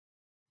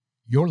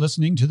You're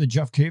listening to The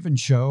Jeff Cavins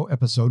Show,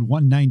 episode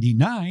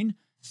 199.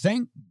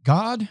 Thank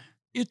God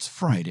it's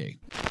Friday.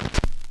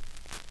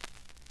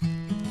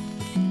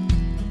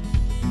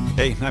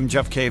 Hey, I'm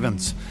Jeff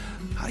Cavins.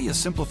 How do you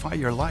simplify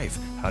your life?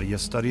 How do you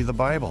study the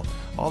Bible?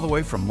 All the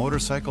way from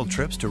motorcycle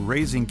trips to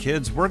raising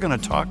kids, we're going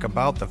to talk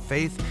about the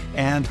faith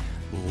and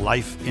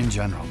life in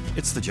general.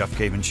 It's The Jeff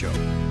Cavins Show.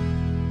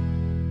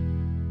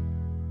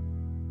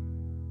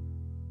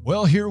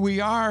 Well, here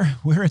we are.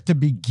 We're at the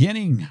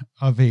beginning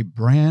of a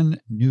brand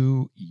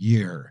new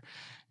year.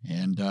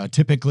 And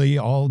typically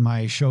all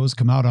my shows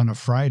come out on a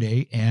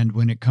Friday. And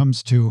when it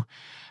comes to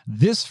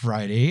this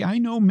Friday, I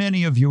know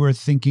many of you are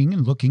thinking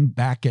and looking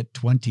back at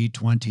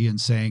 2020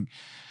 and saying,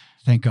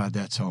 thank God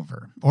that's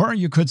over. Or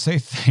you could say,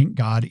 thank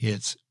God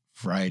it's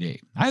Friday.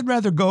 I'd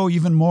rather go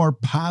even more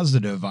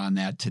positive on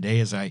that today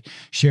as I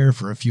share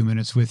for a few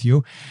minutes with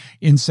you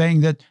in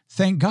saying that,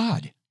 thank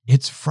God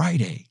it's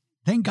Friday.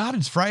 Thank God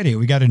it's Friday.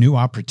 We got a new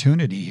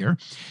opportunity here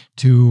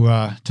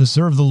to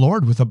serve the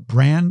Lord with a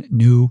brand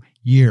new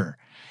year.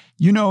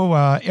 You know,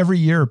 every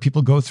year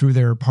people go through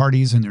their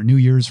parties and their New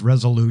Year's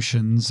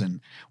resolutions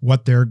and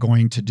what they're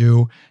going to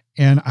do.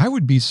 And I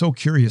would be so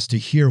curious to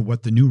hear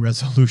what the new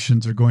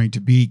resolutions are going to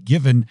be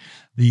given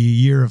the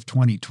year of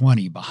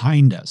 2020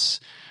 behind us.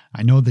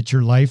 I know that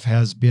your life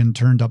has been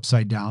turned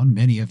upside down.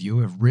 Many of you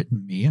have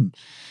written me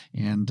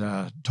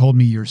and told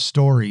me your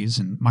stories,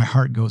 and my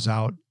heart goes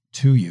out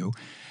to you.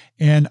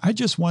 And I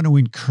just want to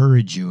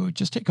encourage you,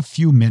 just take a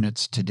few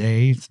minutes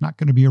today. It's not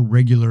going to be a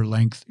regular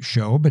length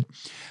show, but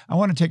I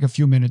want to take a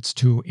few minutes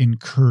to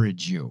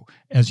encourage you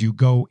as you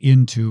go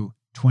into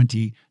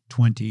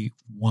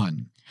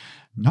 2021.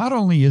 Not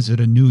only is it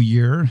a new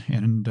year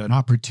and an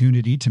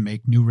opportunity to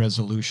make new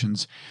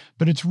resolutions,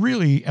 but it's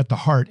really at the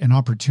heart an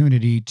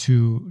opportunity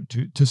to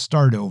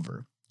start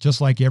over. Just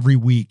like every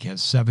week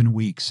has 7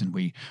 weeks, and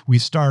we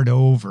start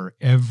over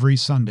every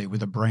Sunday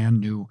with a brand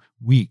new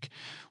week.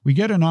 We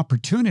get an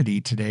opportunity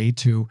today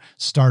to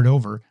start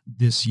over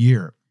this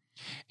year.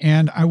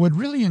 And I would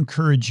really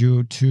encourage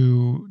you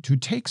to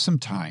take some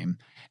time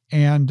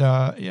and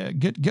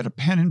get a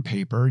pen and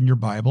paper in your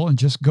Bible and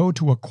just go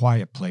to a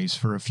quiet place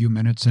for a few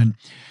minutes and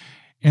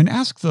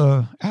ask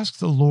the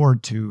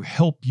Lord to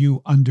help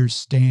you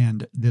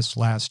understand this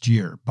last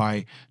year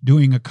by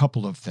doing a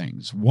couple of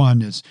things.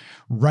 One is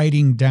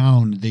writing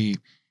down the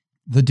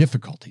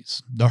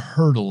difficulties, the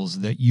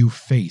hurdles that you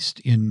faced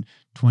in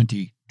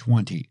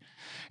 2020.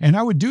 And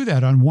I would do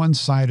that on one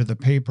side of the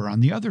paper. On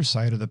the other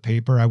side of the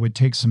paper, I would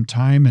take some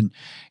time and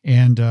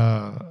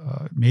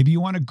maybe you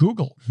want to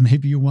Google,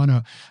 maybe you want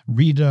to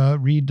read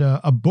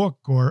a book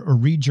or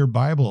read your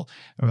Bible.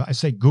 I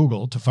say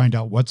Google to find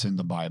out what's in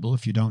the Bible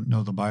if you don't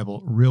know the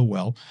Bible real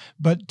well,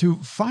 but to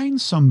find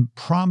some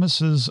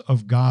promises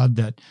of God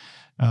that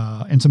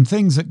and some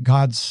things that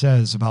God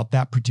says about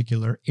that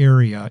particular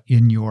area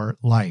in your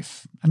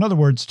life. In other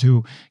words,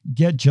 to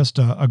get just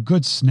a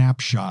good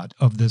snapshot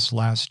of this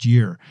last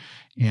year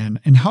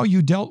and how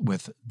you dealt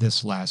with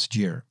this last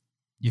year.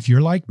 If you're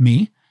like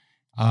me,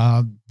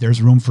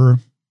 there's room for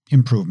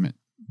improvement.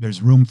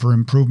 There's room for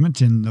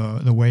improvement in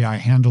the way I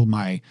handle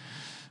my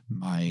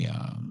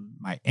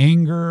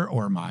anger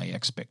or my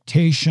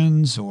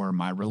expectations or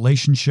my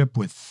relationship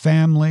with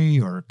family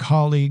or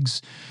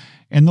colleagues.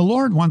 And the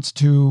Lord wants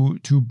to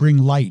bring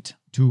light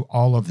to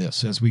all of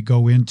this as we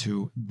go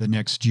into the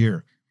next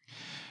year.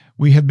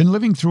 We have been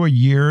living through a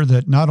year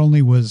that not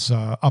only was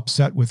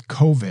upset with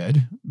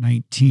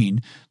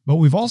COVID-19, but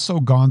we've also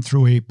gone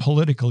through a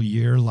political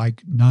year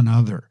like none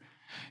other.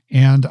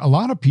 And a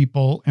lot of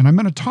people, and I'm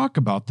going to talk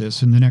about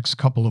this in the next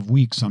couple of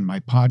weeks on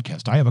my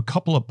podcast. I have a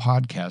couple of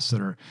podcasts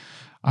that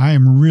I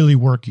am really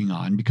working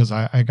on because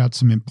I got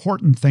some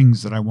important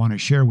things that I want to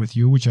share with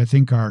you, which I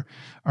think are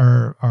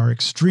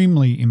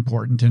extremely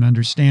important in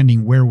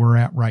understanding where we're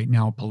at right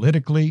now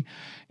politically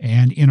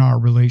and in our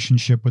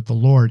relationship with the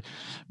Lord.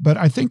 But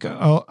I think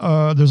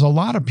there's a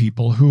lot of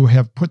people who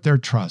have put their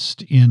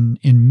trust in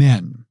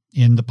men,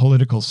 in the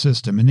political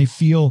system, and they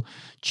feel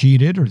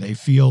cheated or they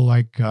feel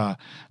like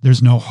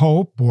there's no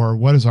hope, or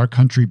what has our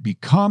country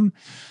become?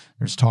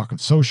 There's talk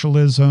of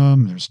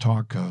socialism. There's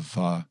talk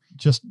of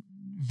just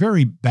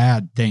very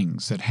bad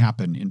things that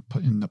happen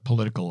in the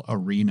political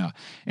arena.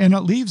 And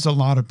it leaves a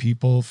lot of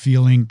people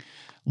feeling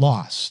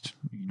lost,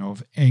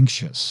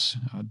 anxious,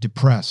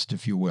 depressed,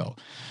 if you will.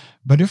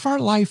 But if our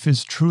life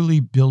is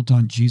truly built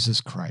on Jesus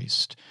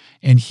Christ,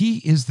 and He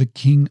is the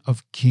King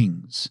of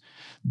Kings,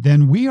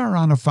 then we are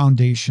on a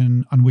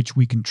foundation on which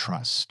we can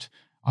trust,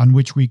 on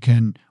which we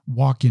can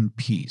walk in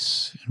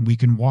peace, and we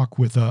can walk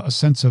with a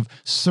sense of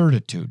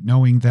certitude,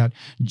 knowing that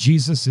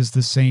Jesus is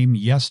the same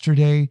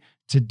yesterday,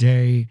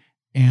 today,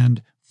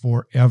 and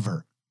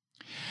forever.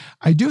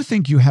 I do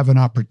think you have an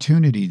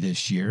opportunity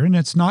this year, and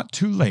it's not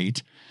too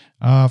late.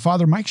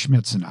 Father Mike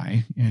Schmitz and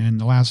I, in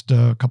the last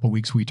couple of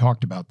weeks, we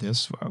talked about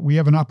this. We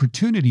have an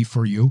opportunity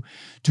for you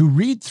to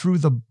read through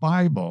the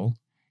Bible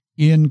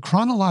in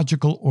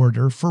chronological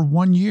order for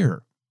 1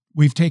 year.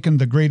 We've taken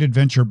the Great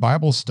Adventure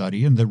Bible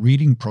Study and the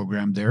reading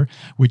program there,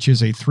 which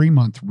is a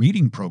 3-month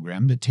reading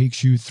program that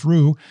takes you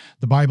through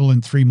the Bible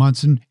in 3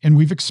 months. And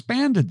we've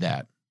expanded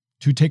that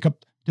to take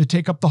up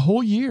the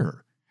whole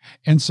year.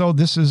 And so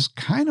this is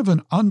kind of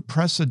an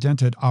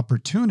unprecedented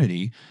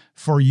opportunity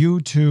for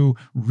you to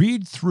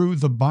read through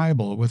the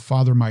Bible with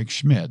Father Mike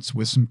Schmitz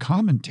with some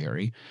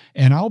commentary.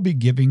 And I'll be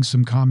giving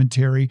some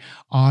commentary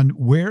on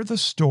where the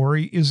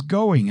story is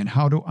going and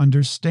how to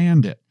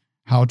understand it,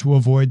 how to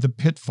avoid the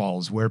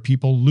pitfalls where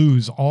people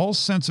lose all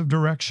sense of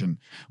direction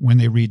when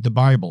they read the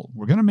Bible.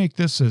 We're going to make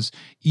this as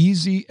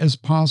easy as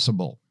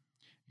possible.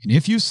 And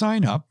if you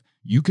sign up,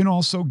 you can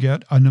also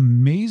get an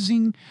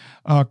amazing,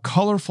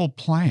 colorful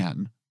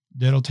plan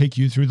that'll take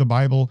you through the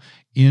Bible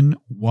in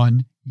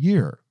 1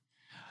 year.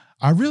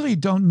 I really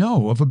don't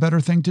know of a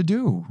better thing to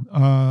do.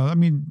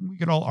 We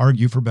could all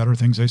argue for better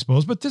things, I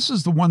suppose, but this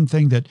is the one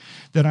thing that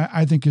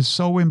I think is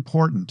so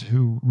important,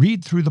 to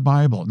read through the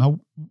Bible. Now,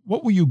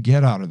 what will you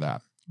get out of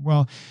that?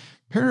 Well,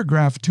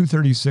 paragraph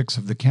 236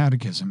 of the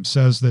Catechism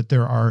says that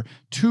there are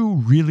 2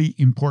 really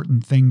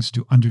important things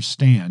to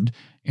understand,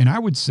 and I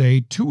would say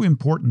 2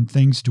 important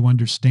things to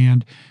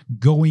understand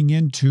going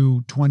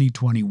into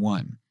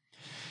 2021.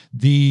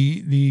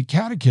 The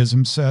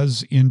Catechism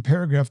says in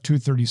paragraph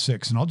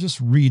 236, and I'll just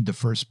read the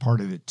first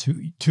part of it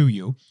to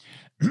you.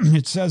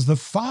 It says, the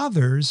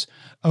fathers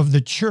of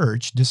the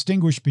church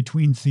distinguish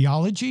between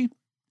theology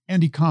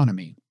and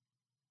economy.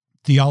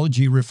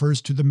 Theology refers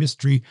to the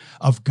mystery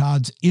of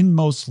God's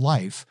inmost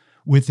life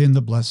within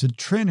the Blessed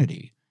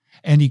Trinity,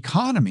 and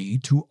economy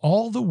to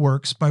all the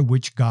works by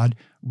which God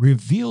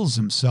reveals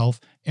himself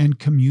and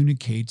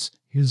communicates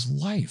his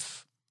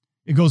life.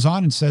 It goes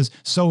on and says,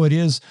 so it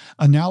is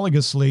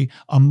analogously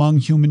among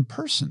human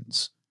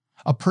persons.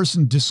 A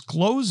person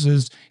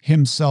discloses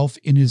himself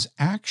in his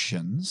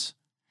actions,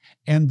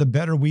 and the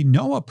better we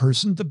know a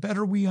person, the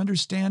better we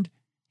understand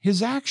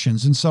his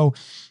actions. And so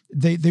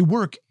they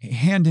work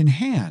hand in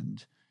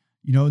hand,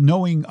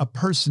 knowing a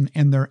person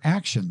and their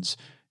actions.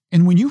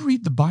 And when you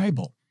read the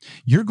Bible,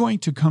 you're going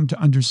to come to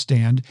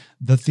understand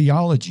the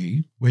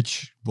theology,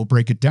 which will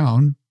break it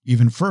down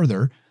even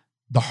further,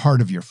 the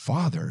heart of your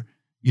Father.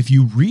 If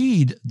you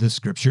read the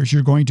scriptures,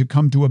 you're going to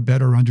come to a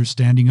better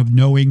understanding of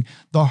knowing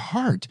the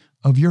heart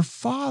of your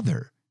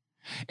Father.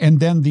 And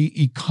then the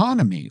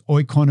economy,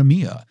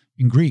 oikonomia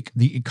in Greek,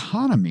 the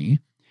economy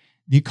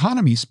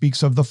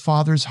speaks of the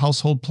Father's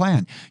household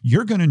plan.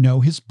 You're going to know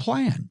his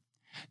plan.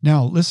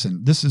 Now,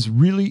 listen, this is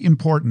really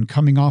important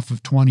coming off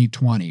of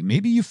 2020.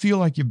 Maybe you feel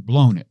like you've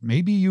blown it.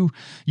 Maybe you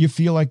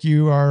feel like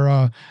you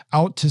are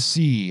out to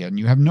sea and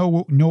you have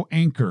no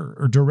anchor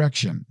or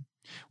direction.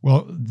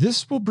 Well,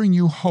 this will bring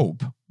you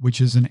hope,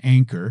 which is an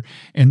anchor,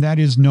 and that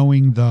is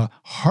knowing the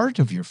heart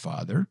of your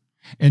Father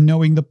and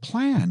knowing the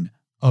plan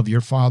of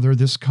your Father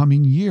this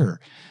coming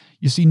year.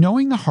 You see,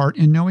 knowing the heart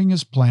and knowing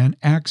his plan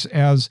acts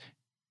as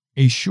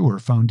a sure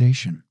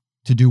foundation.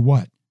 To do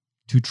what?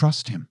 To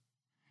trust him.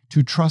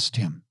 To trust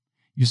him.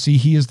 You see,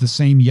 he is the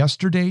same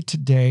yesterday,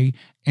 today,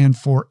 and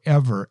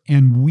forever,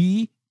 and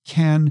we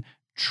can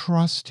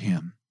trust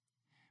him.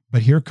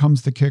 But here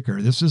comes the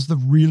kicker. This is the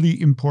really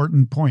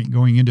important point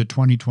going into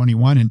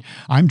 2021, and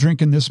I'm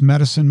drinking this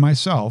medicine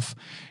myself,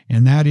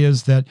 and that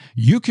is that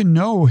you can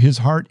know his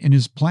heart and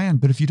his plan,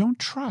 but if you don't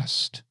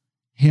trust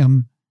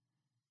him,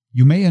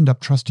 you may end up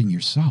trusting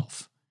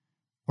yourself,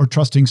 or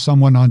trusting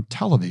someone on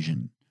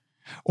television,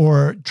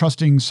 or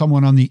trusting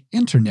someone on the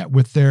internet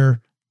with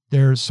their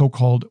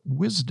so-called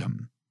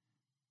wisdom.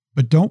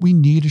 But don't we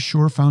need a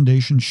sure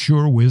foundation,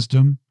 sure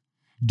wisdom?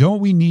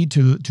 Don't we need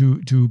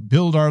to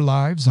build our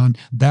lives on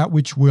that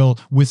which will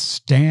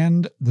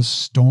withstand the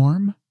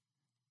storm?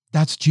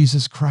 That's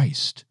Jesus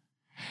Christ.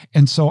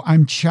 And so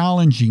I'm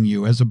challenging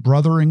you as a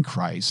brother in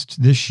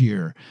Christ this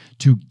year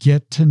to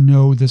get to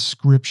know the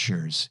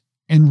scriptures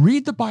and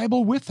read the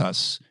Bible with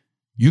us.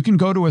 You can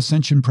go to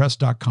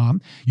ascensionpress.com.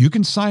 You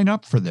can sign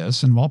up for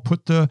this, and I'll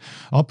put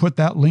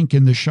that link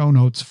in the show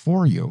notes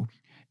for you.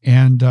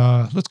 And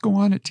let's go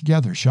on it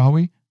together, shall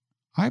we?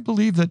 I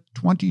believe that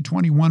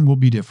 2021 will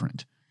be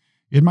different.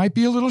 It might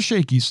be a little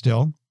shaky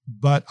still,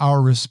 but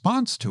our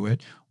response to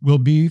it will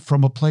be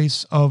from a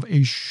place of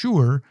a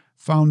sure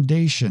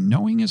foundation,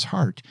 knowing his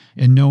heart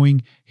and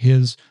knowing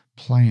his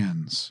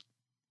plans.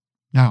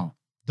 Now,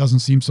 doesn't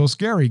seem so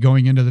scary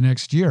going into the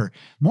next year,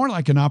 more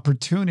like an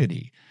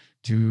opportunity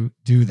to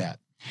do that.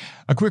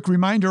 A quick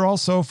reminder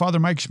also, Father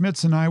Mike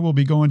Schmitz and I will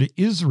be going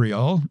to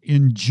Israel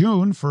in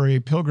June for a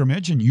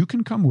pilgrimage, and you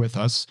can come with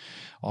us.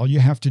 All you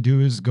have to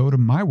do is go to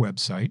my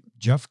website,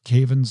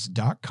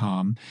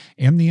 jeffcavins.com,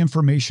 and the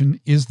information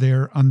is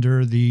there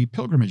under the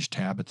pilgrimage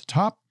tab at the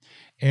top.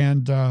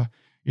 And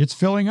it's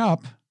filling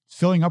up. It's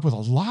filling up with a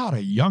lot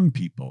of young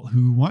people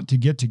who want to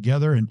get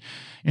together.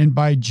 And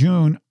by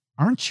June,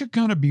 aren't you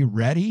going to be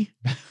ready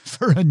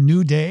for a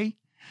new day?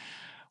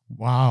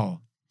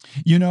 Wow.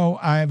 You know,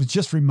 I was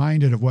just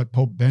reminded of what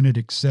Pope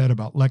Benedict said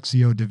about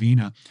Lectio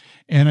Divina.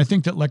 And I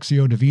think that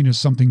Lectio Divina is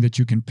something that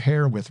you can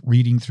pair with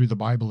reading through the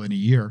Bible in a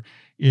year.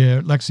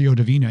 Lectio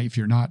Divina, if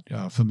you're not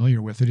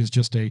familiar with it, is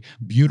just a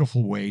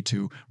beautiful way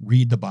to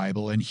read the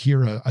Bible and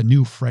hear a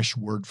new, fresh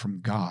word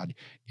from God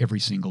every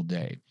single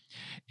day.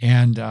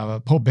 And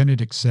Pope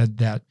Benedict said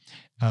that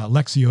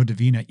Lectio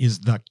Divina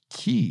is the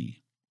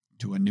key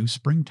to a new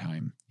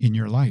springtime in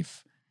your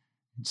life.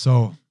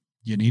 So,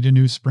 you need a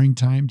new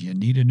springtime? Do you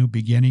need a new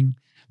beginning?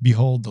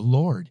 Behold, the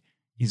Lord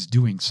is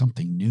doing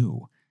something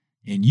new,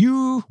 and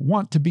you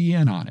want to be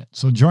in on it.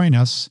 So join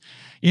us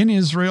in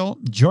Israel.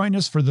 Join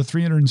us for the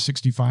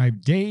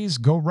 365 days.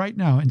 Go right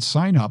now and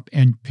sign up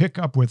and pick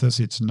up with us.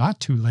 It's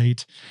not too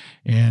late,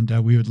 and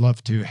we would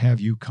love to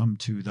have you come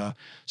to the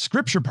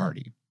scripture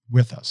party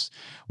with us.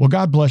 Well,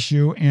 God bless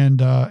you, and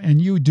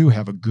you do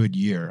have a good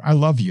year. I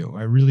love you.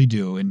 I really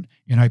do, and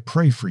I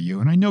pray for you,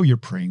 and I know you're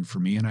praying for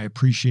me, and I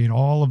appreciate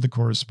all of the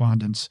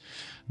correspondence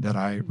that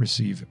I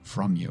receive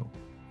from you.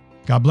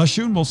 God bless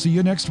you, and we'll see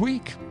you next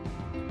week.